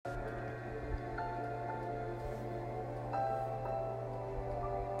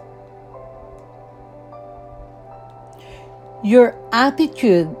Your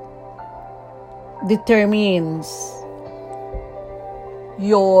attitude determines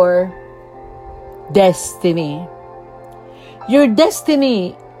your destiny. Your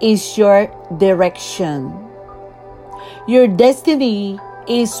destiny is your direction. Your destiny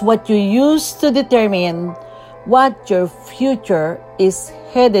is what you use to determine what your future is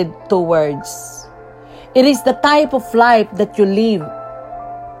headed towards. It is the type of life that you live.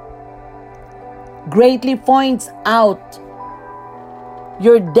 Greatly points out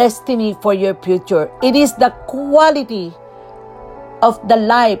your destiny for your future. It is the quality of the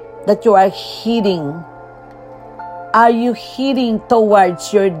life that you are heading. Are you heading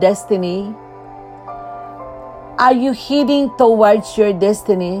towards your destiny? Are you heading towards your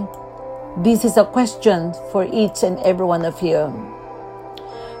destiny? This is a question for each and every one of you.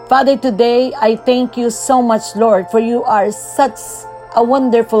 Father, today I thank you so much, Lord, for you are such a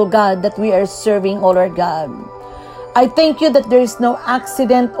wonderful God that we are serving, O Lord God. I thank you that there is no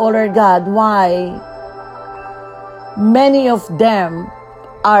accident, O Lord God, why many of them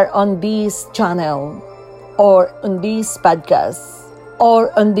are on this channel or on this podcast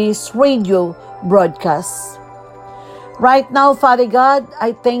or on this radio broadcast. Right now, Father God,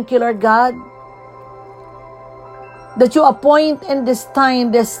 I thank you, Lord God, that you appoint in this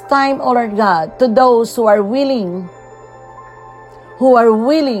time, O Lord God, to those who are willing, O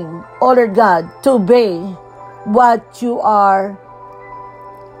Lord God, to obey what you are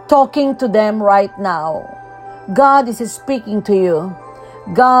talking to them right now. God is speaking to you.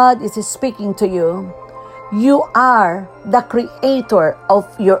 God is speaking to you. You are the creator of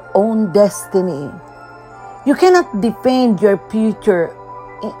your own destiny. You cannot depend your future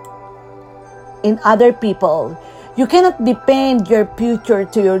in other people. You cannot depend your future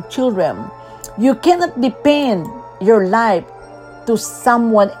to your children. You cannot depend your life to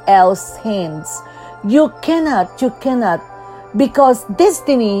someone else's hands. You cannot, because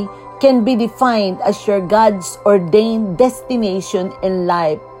destiny can be defined as your God's ordained destination in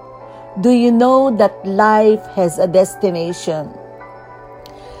life. Do you know that life has a destination?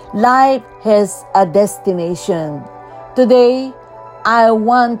 Life has a destination. Today, I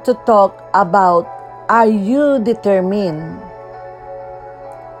want to talk about, are you determined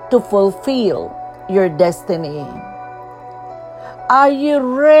to fulfill your destiny? Are you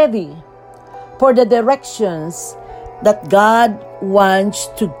ready for the directions that God wants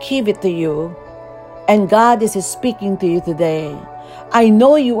to give it to you? And God is speaking to you today. I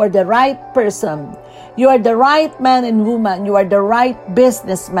know you are the right person. You are the right man and woman. You are the right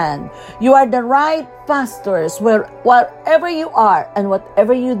businessman. You are the right pastors. Wherever you are and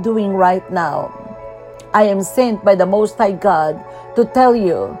whatever you're doing right now, I am sent by the Most High God to tell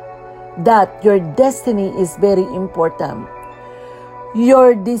you that your destiny is very important.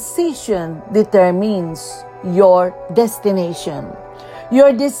 Your decision determines your destination.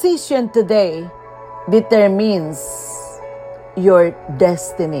 Your decision today determines your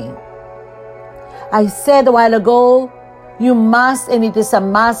destiny. I said a while ago, you must, and it is a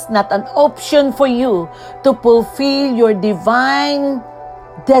must, not an option for you to fulfill your divine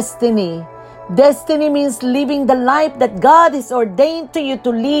destiny. Destiny means living the life that God has ordained to you to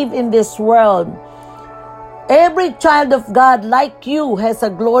live in this world. Every child of God like you has a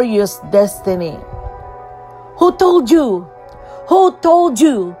glorious destiny. Who told you? Who told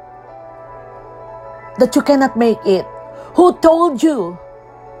you that you cannot make it? Who told you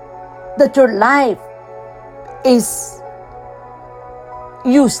that your life is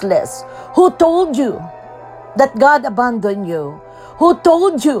useless? Who told you that God abandoned you? Who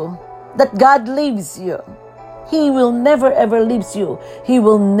told you that God leaves you? He will never ever leave you. He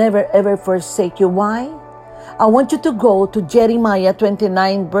will never ever forsake you. Why? I want you to go to Jeremiah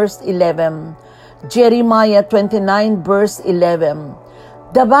 29 verse 11. Jeremiah 29 verse 11.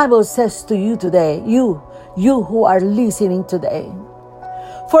 The Bible says to you today, you who are listening today,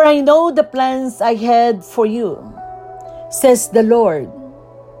 for I know the plans I had for you, says the Lord.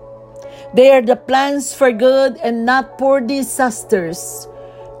 They are the plans for good and not for disasters,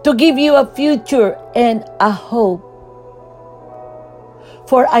 to give you a future and a hope.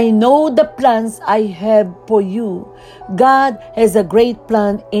 For I know the plans I have for you. God has a great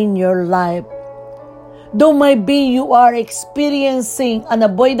plan in your life. Though maybe you are experiencing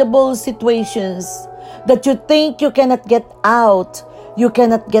unavoidable situations that you think you cannot get out, you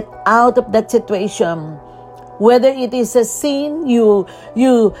cannot get out of that situation. Whether it is a sin, you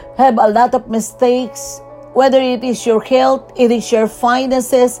have a lot of mistakes, whether it is your health, it is your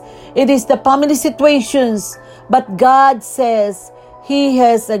finances, it is the family situations. But God says He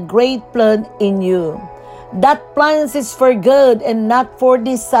has a great plan in you. That plan is for good and not for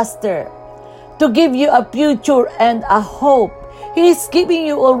disaster, to give you a future and a hope. He is giving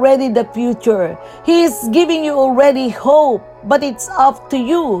you already the future. He is giving you already hope. But it's up to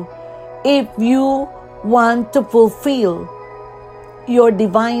you if you want to fulfill your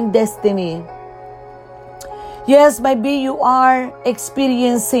divine destiny. Yes, maybe you are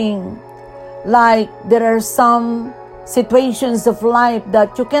experiencing like there are some situations of life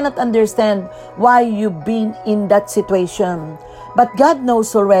that you cannot understand why you've been in that situation. But God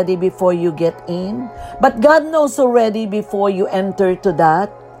knows already before you get in. But God knows already before you enter to that.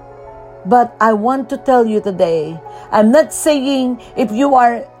 But I want to tell you today, I'm not saying if you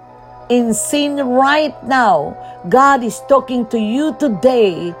are in sin right now, God is talking to you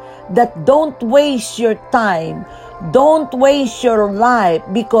today that don't waste your time. Don't waste your life,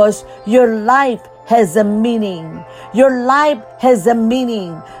 because your life has a meaning. Your life has a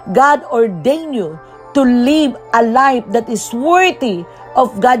meaning. God ordained you to live a life that is worthy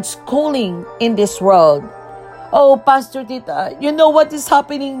of God's calling in this world. Oh, Pastor Tita, you know what is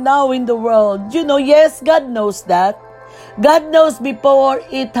happening now in the world. Yes, God knows that. God knows before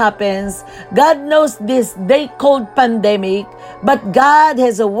it happens. God knows this they called pandemic. But God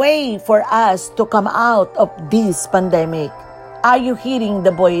has a way for us to come out of this pandemic. Are you hearing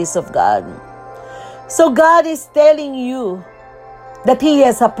the voice of God? So God is telling you that He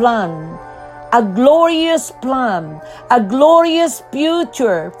has a plan. A glorious plan. A glorious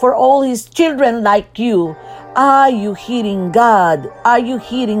future for all His children like you. Are you hearing God? Are you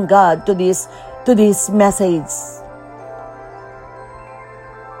hearing God to this message?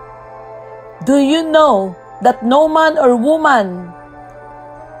 Do you know that no man or woman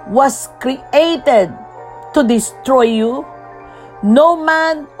was created to destroy you? No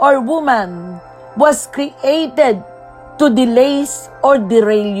man or woman was created to delay or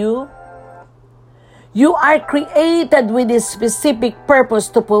derail you. You are created with a specific purpose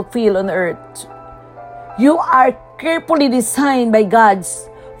to fulfill on earth. You are carefully designed by God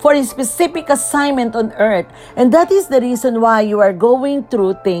for a specific assignment on earth. And that is the reason why you are going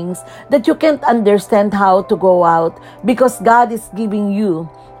through things that you can't understand how to go out, because God is giving you,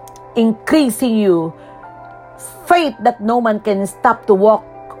 increasing you, faith that no man can stop to walk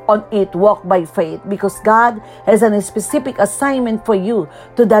on it. Walk by faith, because God has a specific assignment for you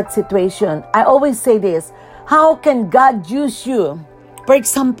to that situation. I always say this, how can God use you? For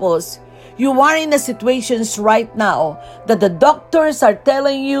example, you are in a situations right now that the doctors are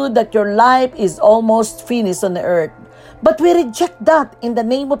telling you that your life is almost finished on the earth. But we reject that in the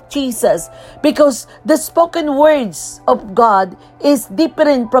name of Jesus, because the spoken words of God is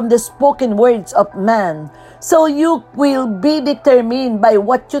different from the spoken words of man. So you will be determined by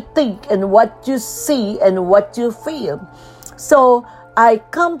what you think and what you see and what you feel. So I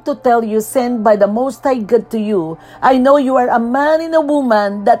come to tell you, sent by the Most High God to you. I know you are a man and a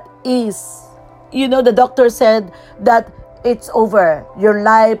woman that is, the doctor said that it's over. Your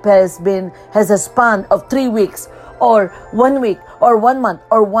life has a span of 3 weeks or 1 week or 1 month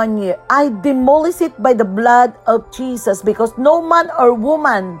or 1 year. I demolish it by the blood of Jesus, because no man or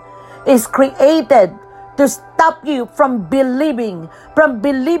woman is created to stop you from believing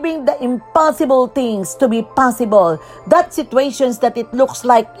the impossible things to be possible. That situations that it looks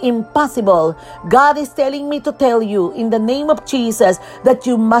like impossible, God is telling me to tell you in the name of Jesus that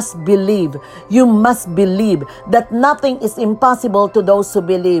you must believe. You must believe that nothing is impossible to those who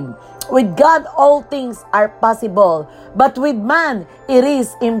believe. With God, all things are possible. But with man, it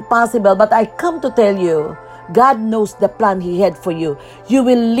is impossible. But I come to tell you, God knows the plan He had for you. You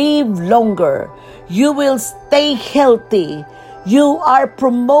will live longer. You will stay healthy. You are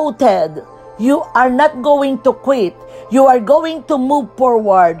promoted. You are not going to quit. You are going to move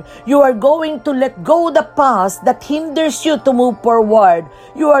forward. You are going to let go the past that hinders you to move forward.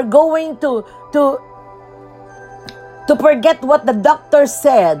 You are going to forget what the doctor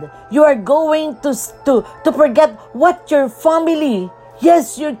said. You are going to forget what your family.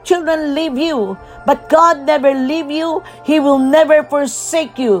 Yes, your children leave you, but God never leave you. He will never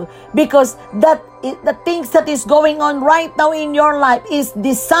forsake you, because the things that is going on right now in your life is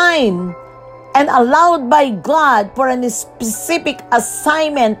designed and allowed by God for a specific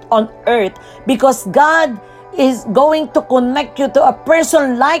assignment on earth, because God is going to connect you to a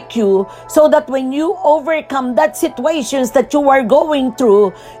person like you, so that when you overcome that situations that you are going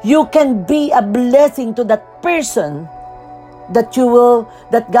through, you can be a blessing to that person that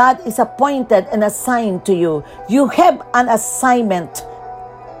God is appointed and assigned to you. You have an assignment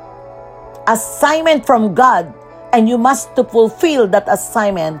from God, and you must to fulfill that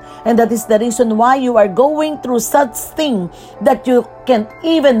assignment. And that is the reason why you are going through such thing that you can't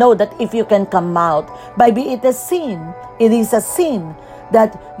even know that if you can come out. By be it a sin, it is a sin.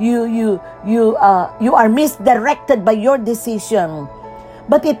 that you are misdirected by your decision.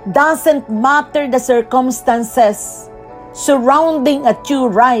 But it doesn't matter the circumstances surrounding at you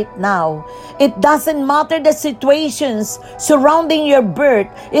right now. It doesn't matter the situations surrounding your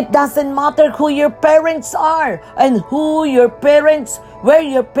birth. It doesn't matter who your parents are and where your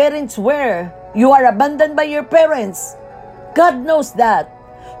parents were. You are abandoned by your parents. God knows that.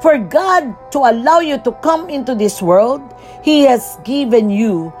 For God to allow you to come into this world, He has given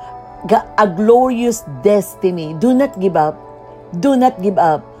you a glorious destiny. Do not give up. Do not give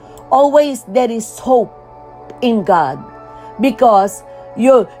up. Always there is hope in God. Because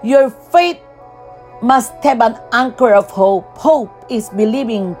your faith must have an anchor of hope. Hope is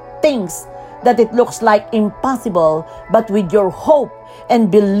believing things that it looks like impossible, but with your hope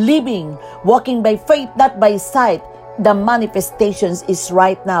and believing, walking by faith, not by sight, the manifestations is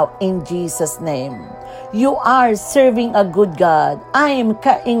right now in Jesus' name. You are serving a good God. I am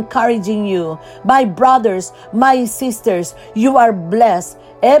encouraging you, my brothers, my sisters, you are blessed.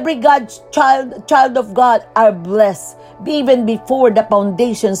 Every God's child of God are blessed, even before the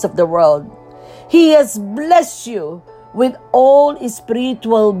foundations of the world. He has blessed you with all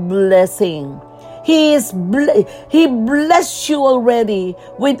spiritual blessing. He blessed you already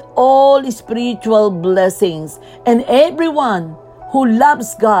with all spiritual blessings. And everyone who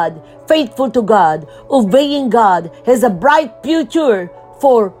loves God, faithful to God, obeying God, has a bright future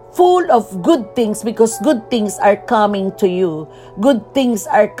full of good things, because good things are coming to you. Good things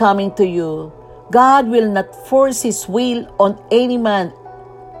are coming to you. God will not force His will on any man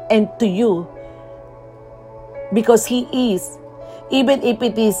and to you, because He is, even if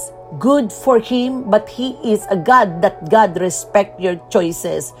it is good for Him, but He is a God that God respects your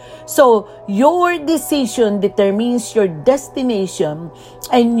choices. So your decision determines your destination,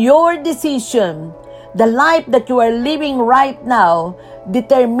 and your decision, the life that you are living right now,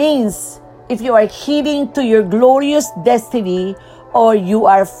 determines if you are heading to your glorious destiny or you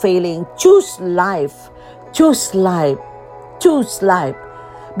are failing. Choose life. Choose life. Choose life.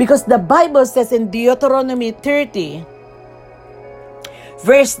 Because the Bible says in Deuteronomy 30,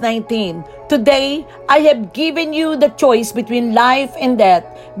 verse 19, today I have given you the choice between life and death,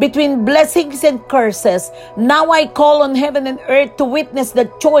 between blessings and curses. Now I call on heaven and earth to witness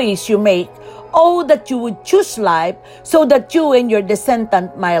the choice you make. Oh, that you would choose life so that you and your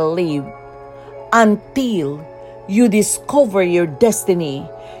descendant might live. Until you discover your destiny,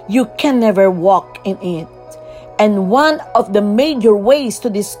 you can never walk in it. And one of the major ways to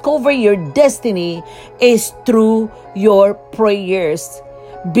discover your destiny is through your prayers.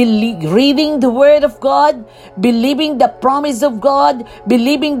 Reading the Word of God, believing the promise of God,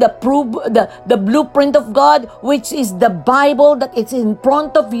 believing the blueprint of God, which is the Bible that is in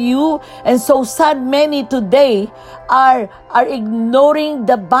front of you. And so sad many today are ignoring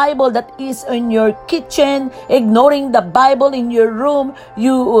the Bible that is in your kitchen, ignoring the Bible in your room.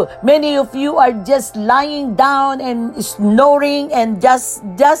 Many of you are just lying down and snoring and just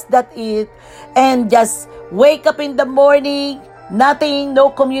that it, and just wake up in the morning. Nothing, no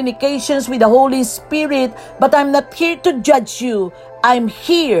communications with the Holy Spirit. But I'm not here to judge you. I'm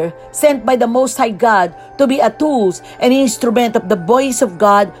here, sent by the Most High God, to be a tool and instrument of the voice of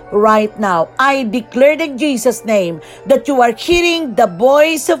God right now. I declare in Jesus' name that you are hearing the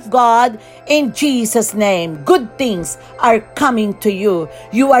voice of God in Jesus' name. Good things are coming to you.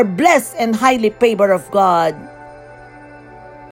 You are blessed and highly favored of God.